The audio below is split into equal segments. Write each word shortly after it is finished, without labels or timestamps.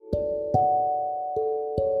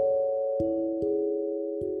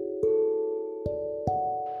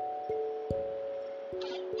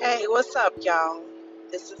Hey, what's up, y'all?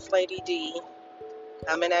 This is Lady D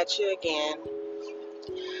coming at you again.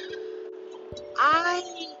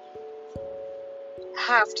 I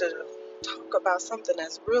have to talk about something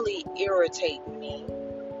that's really irritating me.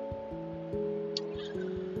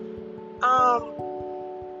 Um,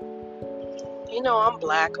 I'm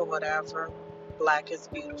black or whatever. Black is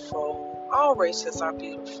beautiful. All races are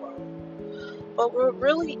beautiful. But what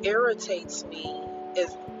really irritates me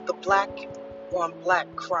is the black on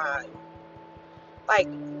black crime. Like,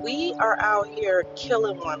 we are out here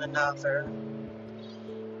killing one another,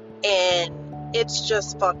 and it's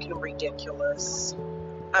just fucking ridiculous.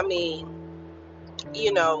 I mean,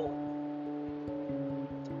 you know,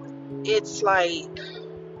 it's like,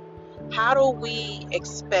 how do we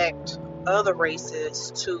expect other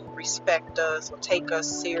races to respect us or take us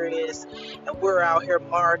serious, and we're out here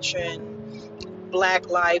marching Black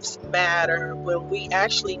Lives Matter when we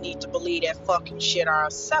actually need to believe that fucking shit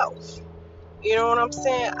ourselves? You know what I'm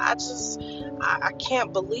saying? I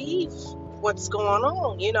can't believe what's going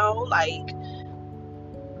on, like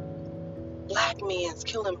black men's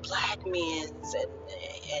killing black men's and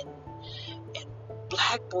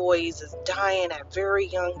black boys is dying at very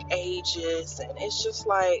young ages, and it's just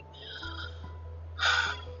like,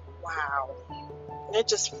 wow. It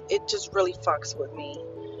just really fucks with me.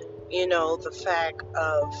 The fact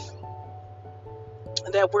of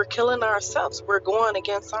that we're killing ourselves. We're going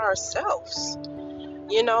against ourselves.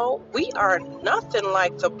 We are nothing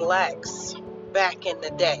like the blacks back in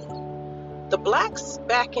the day. The blacks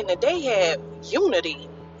back in the day had unity.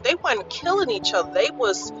 They wasn't killing each other. They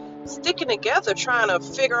was sticking together, trying to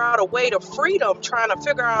figure out a way to freedom, trying to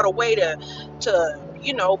figure out a way to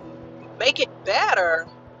make it better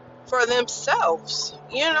for themselves,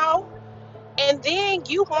 And then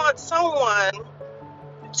you want someone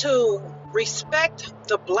to respect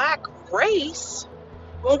the black race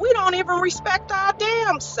when we don't even respect our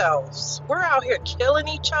damn selves. We're out here killing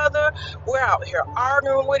each other. We're out here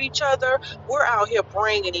arguing with each other. We're out here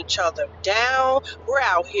bringing each other down. We're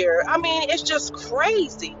out here, it's just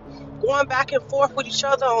crazy. Going back and forth with each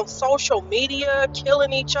other on social media,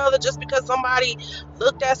 killing each other just because somebody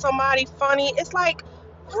looked at somebody funny. It's like,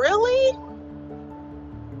 really?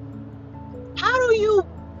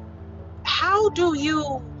 How do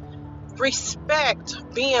you respect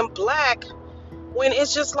being black when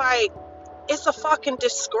it's just like, it's a fucking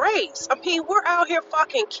disgrace? We're out here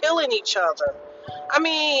fucking killing each other.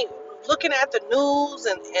 Looking at the news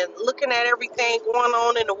and looking at everything going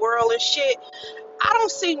on in the world and shit, I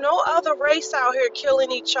don't see no other race out here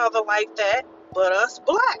killing each other like that but us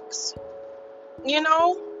blacks, And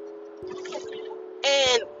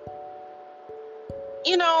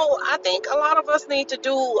I think a lot of us need to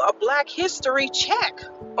do a black history check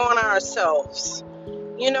on ourselves.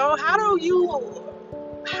 How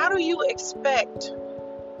do you expect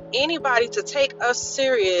anybody to take us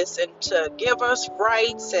serious and to give us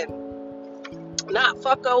rights and not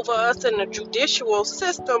fuck over us in the judicial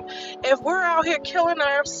system if we're out here killing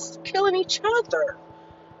each other?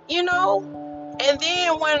 And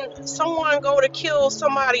then when someone go to kill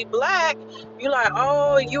somebody black, you're like,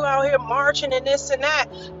 oh, you out here marching and this and that.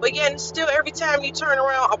 But yet still every time you turn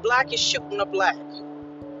around, a black is shooting a black.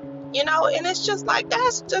 And it's just like,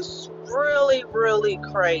 that's just really, really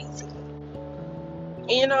crazy.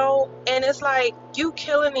 And it's like, you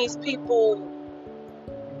killing these people,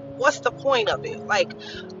 what's the point of it? Like,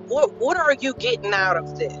 what are you getting out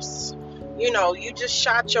of this? You just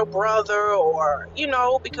shot your brother, or,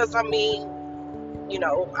 because I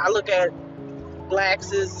look at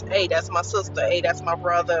blacks as, hey, that's my sister, hey, that's my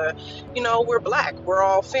brother. We're black, we're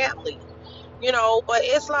all family. But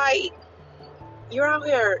it's like, you're out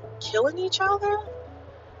here killing each other?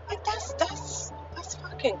 Like, that's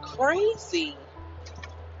fucking crazy.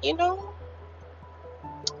 I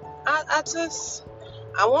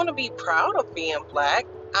want to be proud of being black.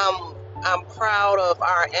 I'm proud of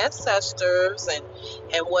our ancestors and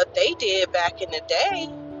what they did back in the day.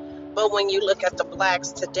 But when you look at the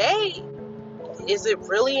blacks today, is it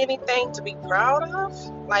really anything to be proud of?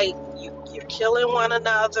 Like, you're killing one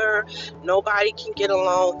another. Nobody can get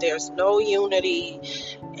along. There's no unity.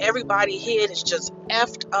 Everybody here is just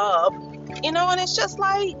effed up. And it's just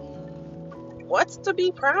like, what's to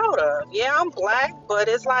be proud of? Yeah, I'm black, but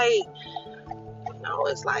it's like,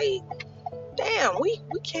 it's like, damn, we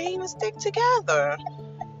can't even stick together.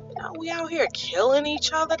 We out here killing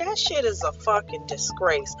each other. That shit is a fucking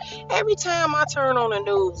disgrace. Every time I turn on the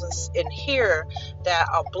news and hear that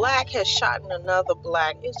a black has shot another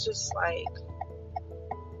black, it's just like,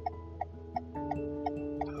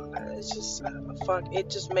 it's just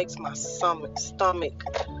it just makes my stomach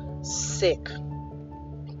sick.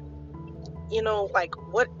 like,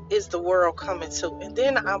 what is the world coming to? And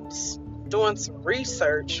then I'm doing some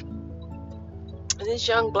research, and this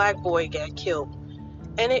young black boy got killed.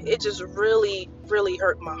 And it just really, really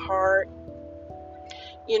hurt my heart.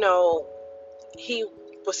 He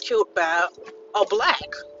was killed by a black.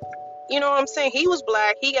 You know what I'm saying? He was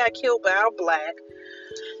black. He got killed by a black.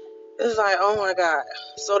 It's like, oh my God.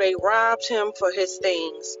 So they robbed him for his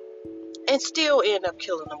things and still end up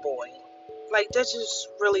killing the boy. Like, that just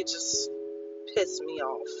really just pissed me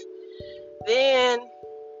off. Then,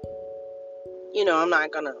 I'm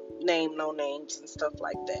not gonna name no names and stuff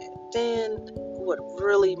like that. Then what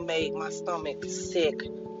really made my stomach sick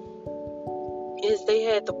is they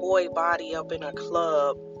had the boy body up in a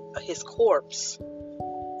club, his corpse.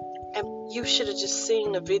 And you should have just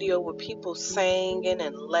seen the video with people singing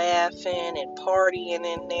and laughing and partying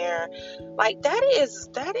in there. Like, that is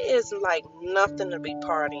like nothing to be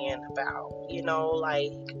partying about,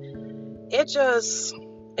 like, it just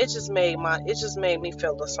made me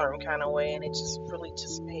feel a certain kind of way, and it just really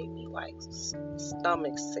just made me like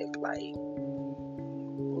stomach sick. Like,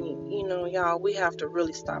 y'all, we have to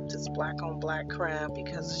really stop this black on black crime,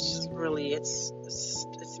 because it's just really, it's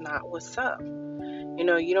not what's up.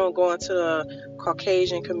 You don't go into the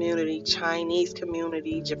Caucasian community, Chinese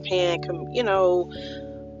community, Japan,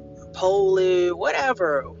 Polish,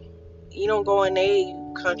 whatever. You don't go in their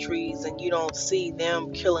countries and you don't see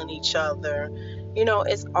them killing each other.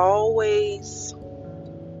 It's always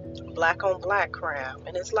black on black crime.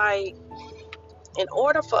 And it's like, in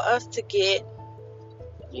order for us to get,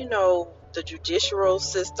 the judicial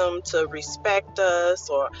system to respect us,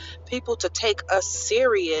 or people to take us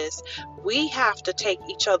serious, we have to take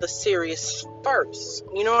each other serious first.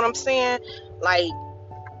 You know what I'm saying? Like,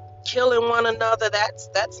 killing one another,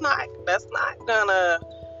 that's not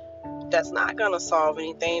gonna solve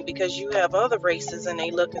anything, because you have other races and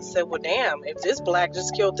they look and say, well, damn, if this black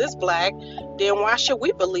just killed this black, then why should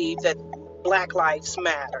we believe that black lives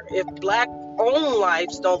matter? If black owned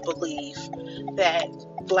lives don't believe that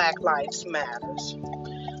black lives matters.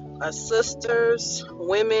 As sisters,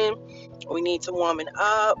 women, we need to woman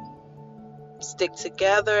up, stick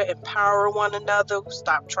together, empower one another,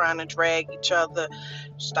 stop trying to drag each other,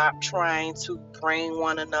 stop trying to bring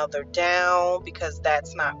one another down, because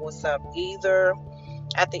that's not what's up either.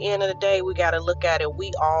 At the end of the day, we got to look at it,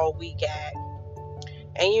 we all we got.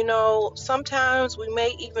 And sometimes we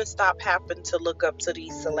may even stop having to look up to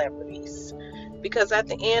these celebrities, because at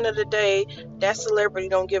the end of the day, that celebrity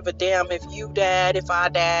don't give a damn if you died, if I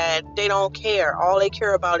died. They don't care. All they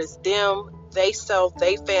care about is them, they self,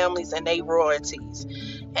 they families, and they royalties.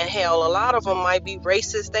 And hell, a lot of them might be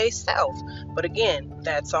racist they self. But again,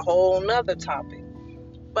 that's a whole nother topic.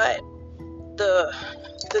 But the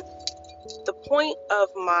point of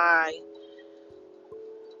my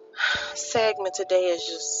segment today is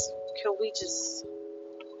just, can we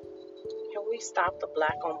stop the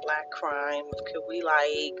black on black crime? Could we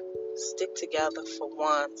stick together for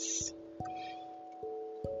once?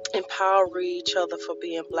 Empower each other for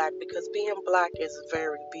being black, because being black is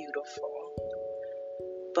very beautiful.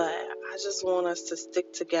 But I just want us to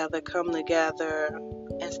stick together, come together,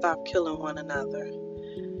 and stop killing one another.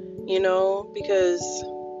 Because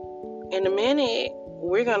in a minute,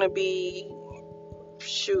 we're going to be,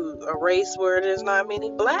 a race where there's not many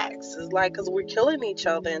blacks. It's like, because we're killing each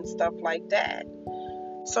other and stuff like that.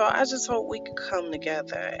 So I just hope we could come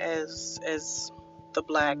together as the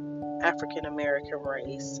black African American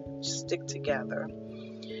race. Just stick together.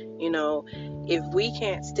 If we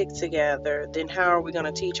can't stick together, then how are we going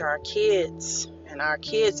to teach our kids and our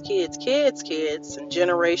kids' and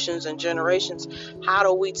generations? How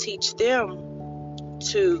do we teach them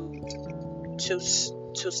to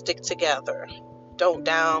stick together? Don't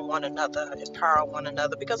down one another, empower one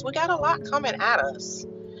another, because we got a lot coming at us.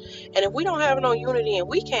 And if we don't have no unity and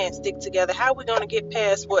we can't stick together, how are we going to get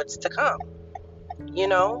past what's to come?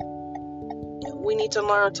 We need to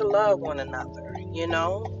learn to love one another,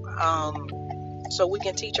 so we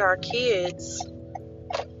can teach our kids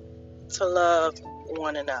to love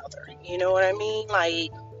one another. You know what I mean?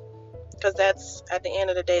 Because that's, at the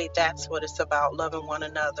end of the day, that's what it's about: loving one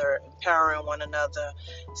another, empowering one another,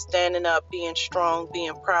 standing up, being strong,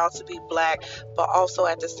 being proud to be black, but also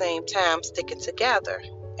at the same time sticking together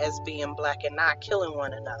as being black and not killing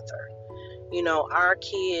one another. Our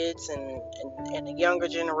kids and the younger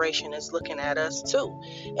generation is looking at us too.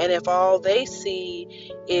 And if all they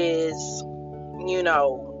see is,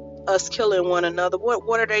 us killing one another,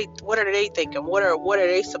 what are they thinking? What are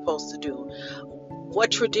they supposed to do? What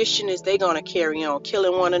tradition is they going to carry on?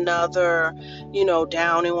 Killing one another,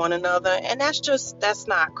 downing one another. And that's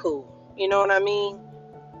not cool. You know what I mean?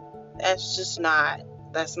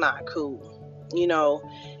 that's not cool. You know,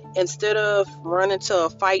 instead of running to a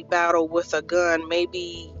fight battle with a gun,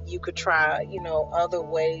 maybe you could try, other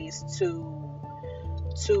ways to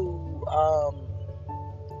um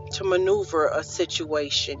to maneuver a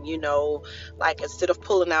situation, like instead of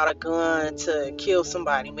pulling out a gun to kill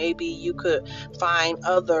somebody, maybe you could find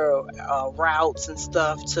other routes and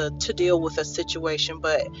stuff to deal with a situation.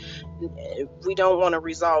 But we don't want to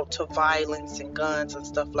resort to violence and guns and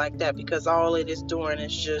stuff like that, because all it is doing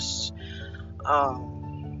is just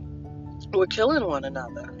we're killing one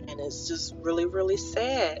another, and it's just really, really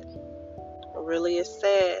sad. It really is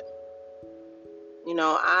sad.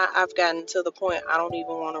 I've gotten to the point I don't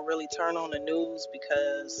even want to really turn on the news,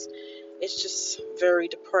 because it's just very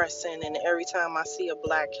depressing. And every time I see a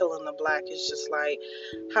black killing a black, it's just like,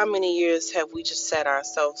 how many years have we just set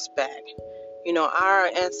ourselves back? Our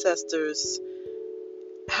ancestors,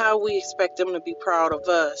 how we expect them to be proud of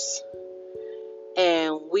us,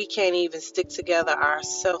 and we can't even stick together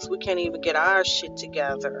ourselves. We can't even get our shit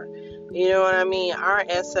together. You know what I mean? Our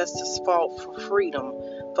ancestors fought for freedom,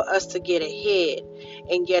 for us to get ahead,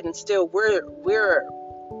 and yet and still we're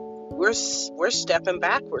stepping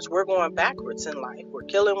backwards. We're going backwards in life. We're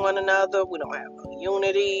killing one another. We don't have no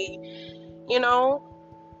unity,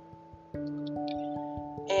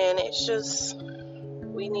 and it's just,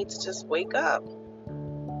 we need to just wake up.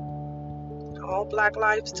 All black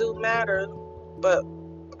lives do matter, but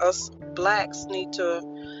us blacks need to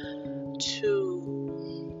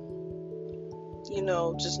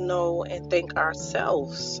just know and think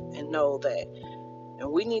ourselves, and know that,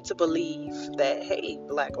 and we need to believe that, hey,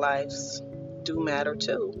 black lives do matter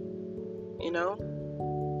too.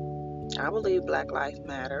 I believe black lives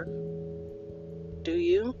matter. Do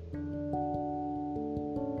you?